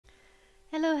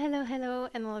Hello, hello, hello,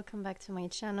 and welcome back to my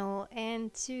channel.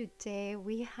 And today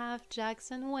we have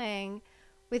Jackson Wang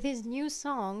with his new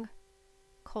song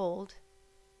called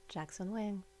Jackson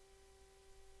Wang.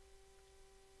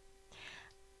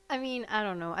 I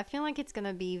don't know. I feel like it's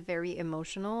gonna be very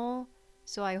emotional,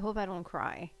 so I hope I don't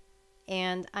cry.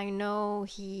 And I know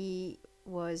he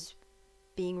was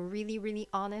being really, really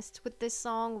honest with this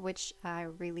song, which I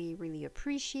really, really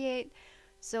appreciate.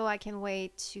 So I can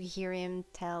wait to hear him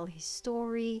tell his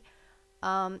story.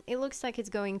 It looks like it's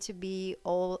going to be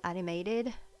all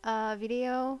animated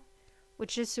video,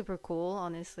 which is super cool,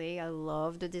 honestly. I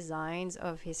love the designs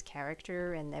of his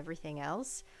character and everything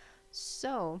else.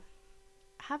 So,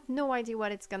 I have no idea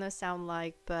what it's gonna sound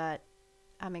like, but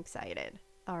I'm excited.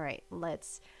 Alright,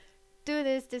 let's do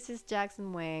this. This is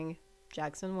Jackson Wang.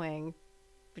 Jackson Wang.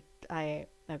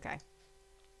 Okay.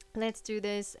 Let's do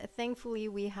this. Thankfully,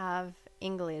 we have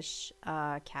English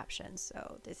captions,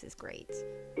 so this is great.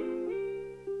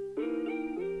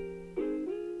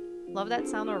 Love that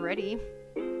sound already.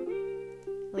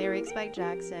 Lyrics by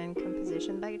Jackson,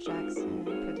 composition by Jackson,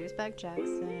 produced by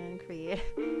Jackson, create.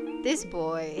 This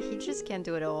boy, he just can't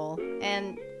do it all.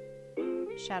 And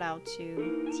shout out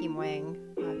to Team Wang,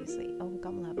 obviously. Oh,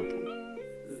 Gumlab, okay.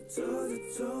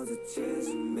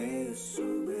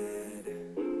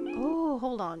 Oh,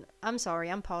 hold on. I'm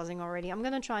sorry, I'm pausing already. I'm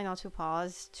gonna try not to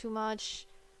pause too much.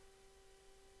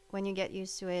 When you get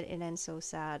used to it, it ends so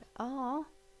sad. Oh.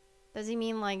 Does he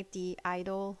mean like the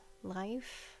idol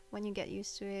life? When you get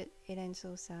used to it, it ends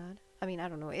so sad. I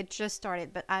don't know. It just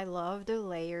started, but I love the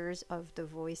layers of the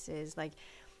voices. Like,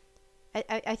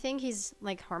 I think he's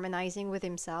like harmonizing with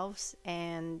himself,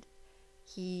 and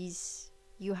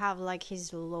you have like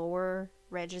his lower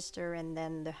register and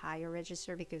then the higher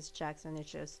register because Jackson is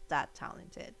just that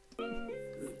talented.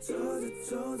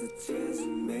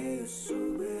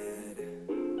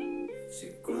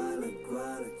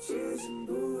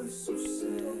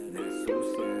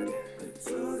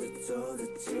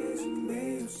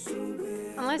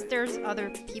 Unless there's other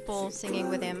people singing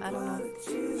with him, I don't know.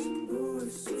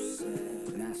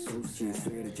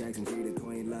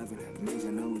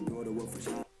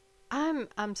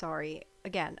 I'm sorry.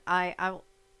 Again,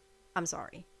 I'm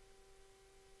sorry.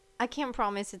 I can't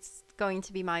promise it's going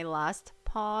to be my last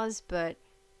pause, but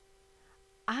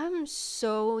I'm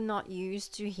so not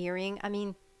used to hearing.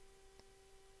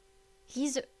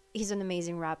 He's an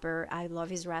amazing rapper. I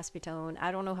love his raspy tone.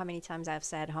 I don't know how many times I've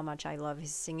said how much I love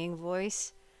his singing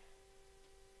voice.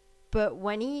 But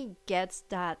when he gets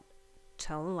that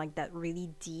tone, like that really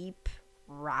deep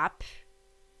rap,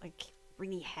 like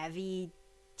really heavy,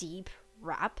 deep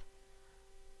rap,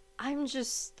 I'm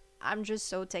just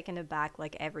so taken aback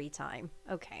like every time.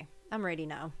 Okay, I'm ready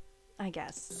now. I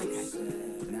guess. Okay.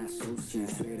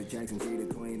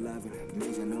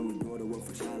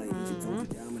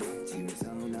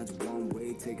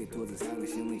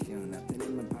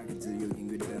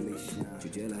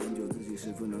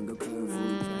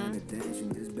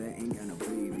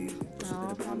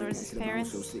 Oh, there's his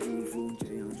parents.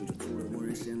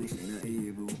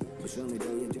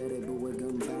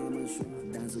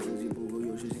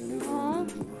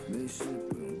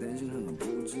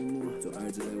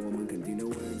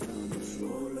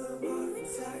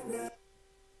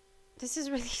 This is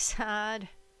really sad.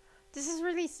 This is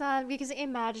really sad because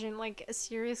imagine, like,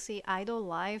 seriously, idol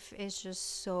life is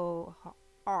just so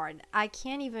hard. I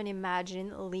can't even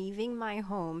imagine leaving my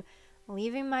home,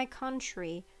 leaving my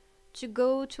country to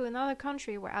go to another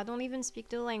country where I don't even speak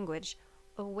the language,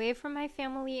 away from my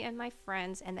family and my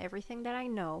friends and everything that I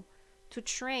know, to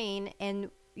train, and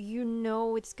you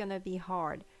know it's gonna be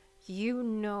hard. You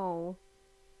know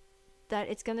that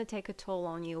it's gonna take a toll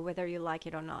on you whether you like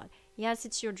it or not. Yes,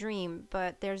 it's your dream,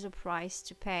 but there's a price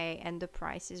to pay, and the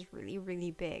price is really,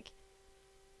 really big.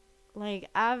 Like,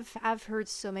 I've heard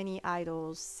so many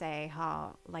idols say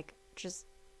how, like, just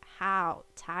how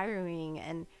tiring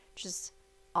and just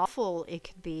awful it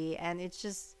could be, and it's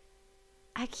just,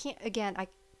 I can't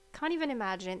even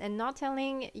imagine. And not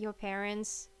telling your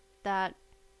parents that,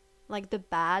 like, the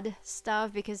bad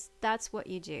stuff, because that's what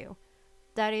you do.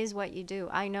 That is what you do.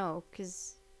 I know,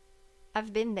 because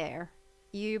I've been there.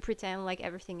 You pretend like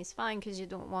everything is fine because you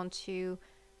don't want to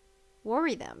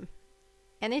worry them.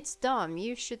 And it's dumb.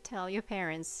 You should tell your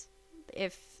parents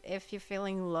if you're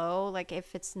feeling low, like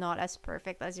if it's not as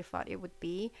perfect as you thought it would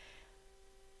be.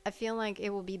 I feel like it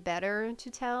will be better to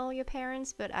tell your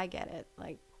parents, but I get it.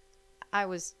 Like, I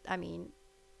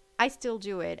still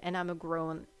do it, and I'm a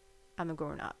grown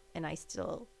up, and I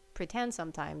still pretend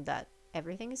sometimes that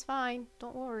everything is fine,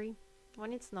 don't worry,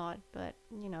 when it's not. But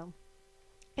you know,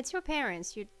 it's your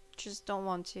parents. You just don't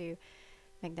want to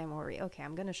make them worry. Okay,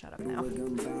 I'm gonna shut up now.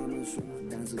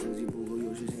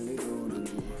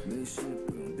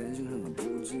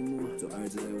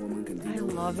 I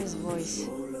love his voice.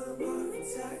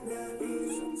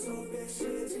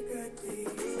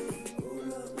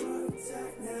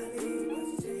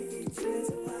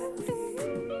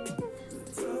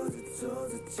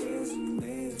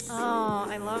 Oh,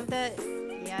 I love that.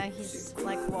 Yeah, he's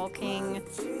like walking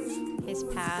his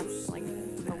path like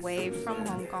away from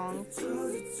Hong Kong. I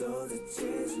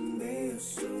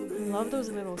love those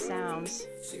little sounds.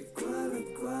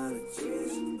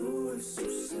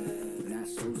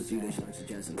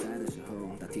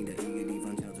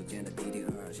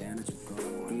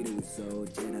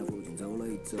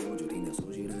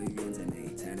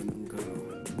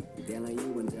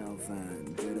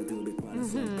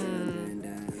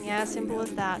 Yeah, simple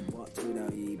as that.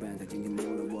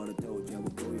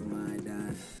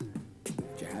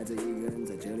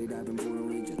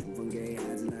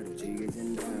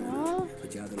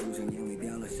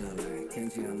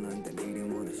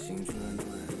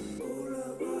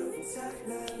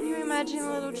 Can you imagine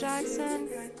little Jackson?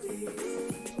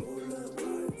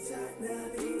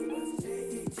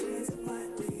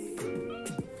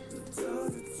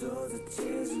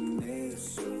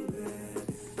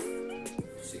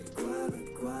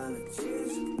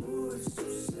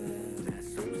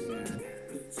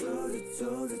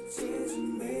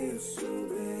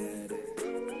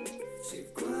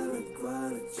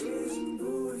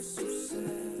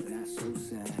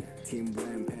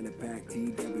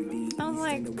 I'm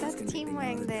like, that's Team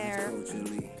Wang there. I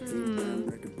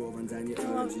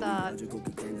love that.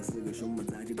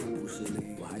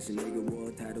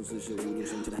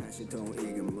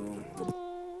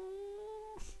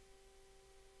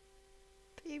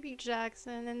 Baby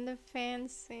Jackson and the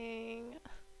fans sing.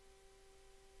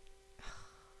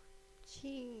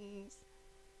 Jeez.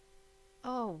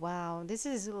 Oh wow, this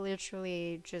is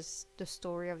literally just the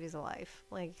story of his life.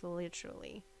 Like,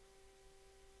 literally.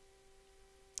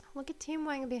 Look at Tim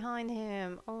Wang behind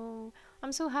him. Oh,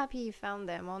 I'm so happy he found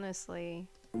them, honestly.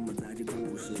 Fencing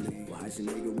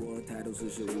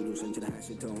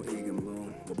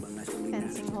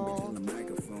hole.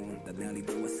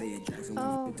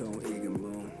 Oh.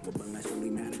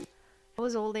 I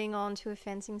was holding on to a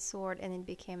fencing sword and it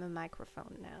became a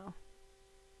microphone now.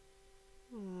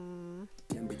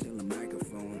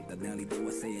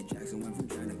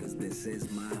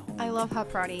 I love how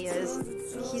proud he is.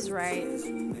 He's right,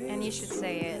 and you should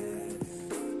say it.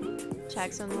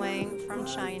 Jackson Wang from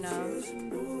China.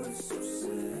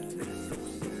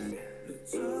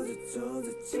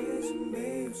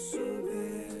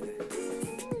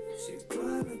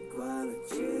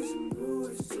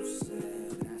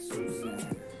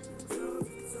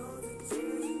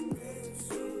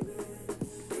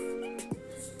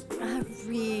 I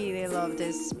really love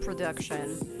this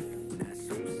production.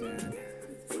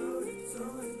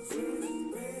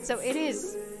 So it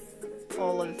is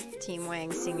all of Team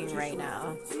Wang singing right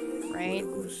now, right?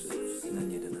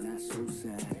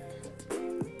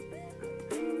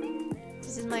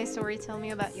 This is my story, tell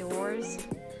me about yours.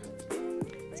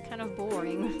 It's kind of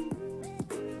boring,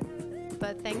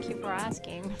 but thank you for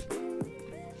asking.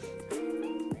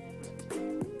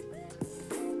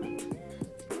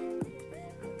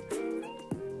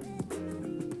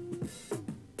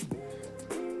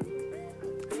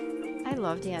 I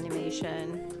love the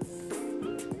animation.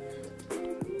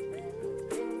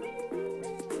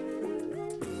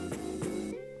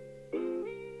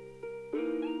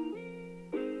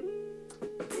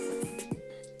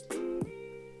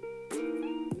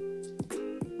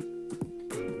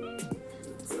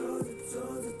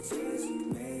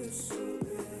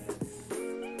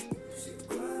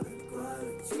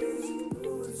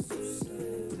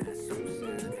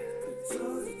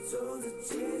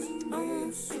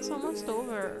 It's almost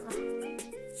over.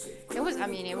 It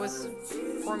was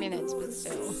 4 minutes, but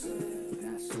still.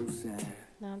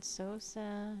 Not so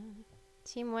sad.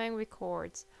 Team Wang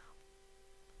records.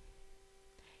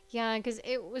 Yeah, because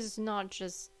it was not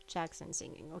just Jackson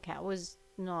singing. Okay, I was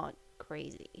not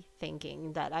crazy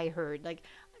thinking that I heard, like,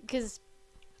 because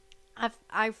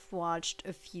I've watched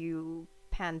a few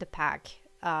Panda Pack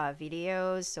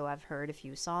videos, so I've heard a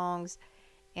few songs,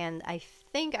 and I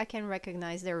think I can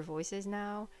recognize their voices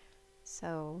now,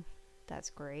 so that's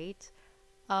great.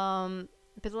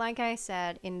 But like I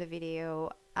said in the video,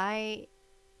 the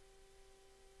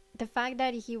fact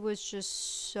that he was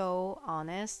just so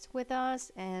honest with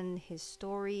us and his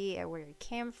story and where he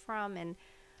came from, and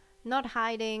not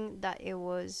hiding that it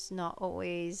was not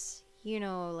always,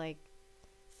 like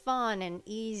fun and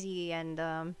easy,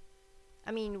 and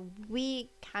we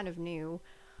kind of knew,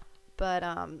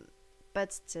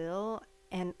 But still,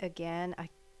 and again, I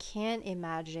can't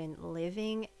imagine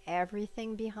leaving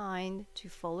everything behind to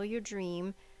follow your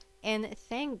dream. And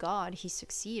thank God he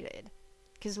succeeded.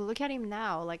 Because look at him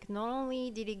now. Like, not only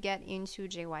did he get into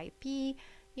JYP,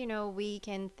 we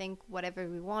can think whatever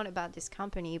we want about this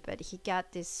company, but he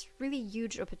got this really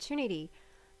huge opportunity.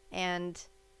 And,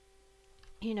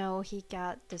 he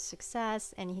got the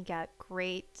success and he got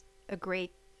a great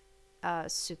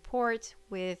support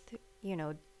with,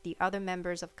 the other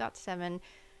members of GOT7,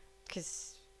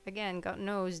 because again, God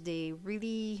knows they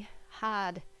really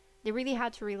had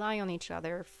to rely on each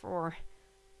other for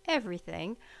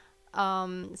everything.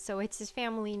 So it's his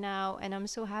family now, and I'm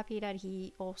so happy that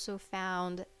he also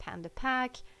found Panda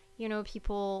Pack,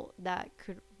 people that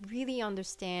could really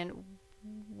understand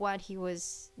what he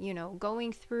was,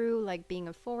 going through, like being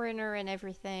a foreigner and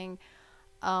everything.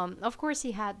 Of course,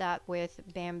 he had that with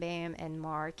Bam Bam and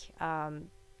Mark,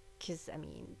 because, I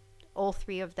mean, all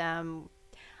three of them,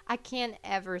 I can't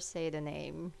ever say the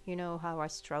name. You know how I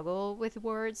struggle with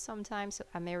words sometimes. So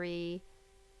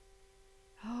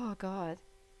oh God,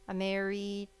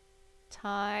 Ameri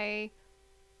Tai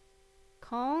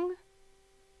Kong?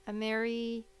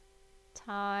 Ameri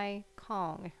Tai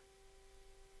Kong.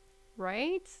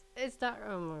 Right? Is that,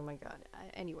 oh my God.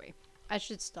 Anyway, I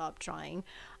should stop trying.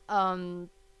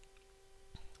 Um,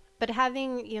 but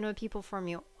having, people from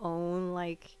your own,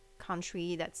 like,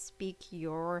 country that speak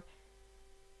your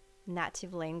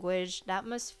native language, that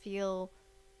must feel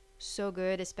so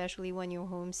good, especially when you're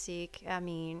homesick. I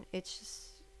mean, it's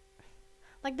just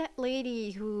like that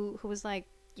lady who was like,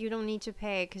 you don't need to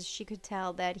pay, because she could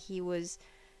tell that he was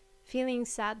feeling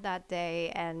sad that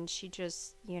day, and she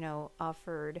just,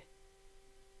 offered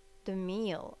the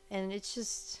meal. And it's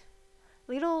just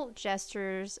little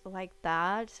gestures like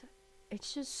that.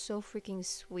 It's just so freaking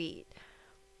sweet.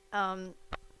 um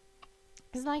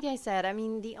Because, like I said, I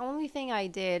mean, the only thing I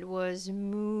did was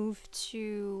move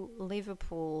to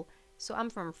Liverpool. So I'm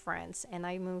from France, and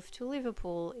I moved to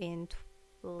Liverpool in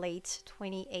late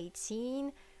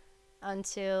 2018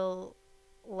 until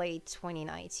late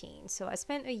 2019. So I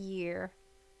spent a year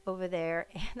over there,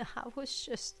 and I was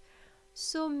just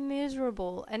so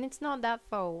miserable. And it's not that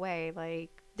far away.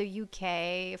 Like, the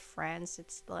UK, France,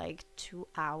 it's like 2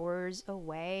 hours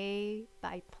away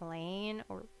by plane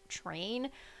or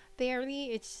train. Barely.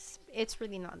 It's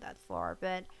really not that far,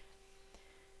 but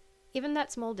even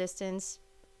that small distance,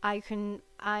 I think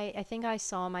I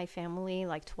saw my family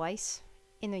like twice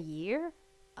in a year.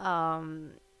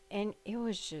 And it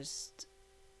was just,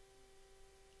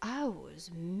 I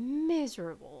was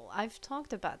miserable. I've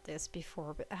talked about this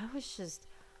before, but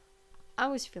I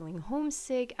was feeling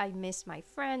homesick. I miss my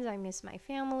friends, I miss my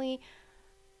family.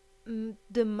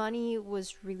 The money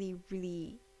was really,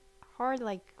 really hard.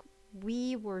 Like,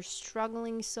 we were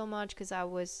struggling so much because I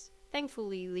was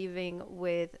thankfully living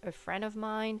with a friend of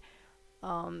mine.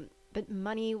 But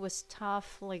money was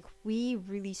tough. Like, we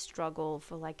really struggled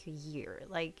for like a year.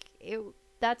 Like,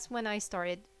 that's when I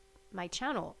started my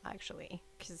channel, actually,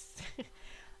 because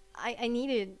I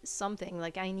needed something.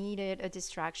 Like, I needed a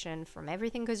distraction from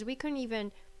everything, because we couldn't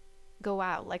even go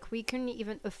out. Like, we couldn't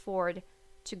even afford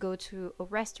to go to a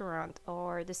restaurant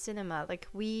or the cinema. Like,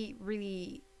 we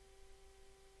really,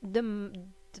 the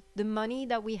the money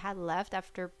that we had left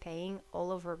after paying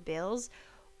all of our bills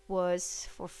was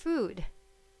for food,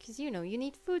 because you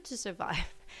need food to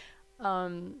survive.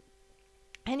 um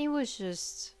and it was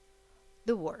just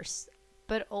the worst,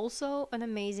 but also an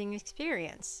amazing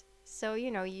experience. So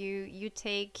you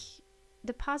take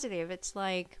the positive. It's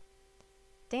like,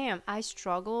 damn, I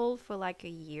struggled for like a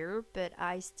year, but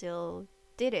I still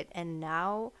did it. And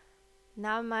now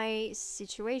my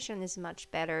situation is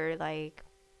much better. Like,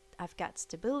 I've got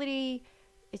stability.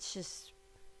 It's just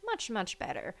much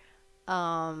better.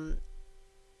 Um,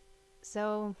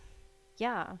 so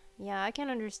yeah, I can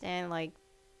understand, like,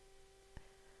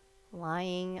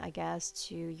 lying, I guess,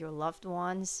 to your loved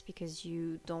ones because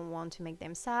you don't want to make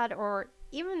them sad, or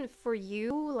even for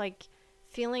you, like,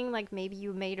 feeling like maybe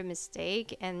you made a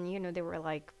mistake and they were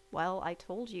like, well, I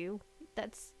told you.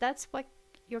 That's what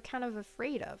you're kind of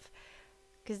afraid of,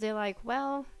 because they're like,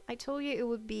 well, I told you it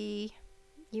would be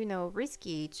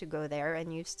risky to go there,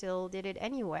 and you still did it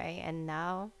anyway. And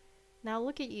now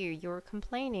look at you, you're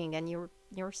complaining and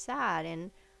you're sad,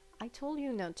 and I told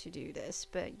you not to do this,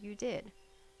 but you did.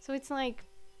 So it's like,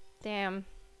 damn,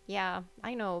 yeah,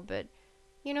 I know, but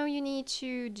you need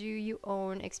to do your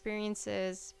own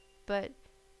experiences. But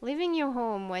leaving your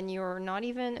home when you're not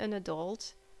even an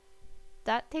adult,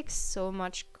 that takes so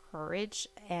much courage,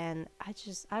 and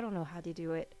I don't know how to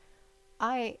do it.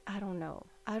 I don't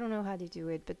know how to do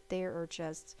it, but there are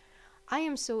just, I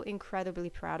am so incredibly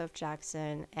proud of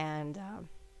Jackson, and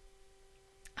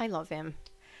I love him.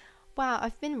 Wow,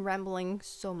 I've been rambling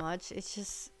so much. It's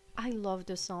just I love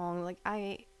the song. Like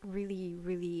I really,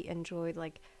 really enjoyed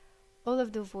like all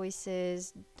of the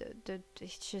voices. The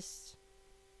it's just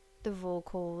the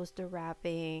vocals, the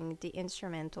rapping, the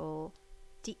instrumental,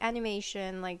 the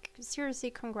animation. Like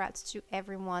seriously, congrats to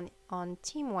everyone on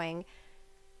Team Wang.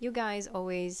 You guys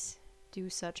always do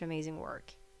such amazing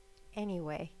work.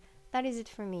 Anyway, that is it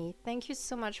for me. Thank you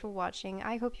so much for watching.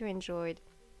 I hope you enjoyed.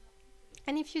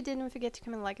 And if you did, don't forget to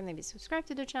comment, like, and maybe subscribe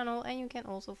to the channel. And you can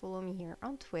also follow me here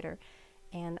on Twitter.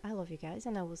 And I love you guys,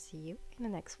 and I will see you in the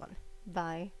next one.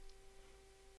 Bye.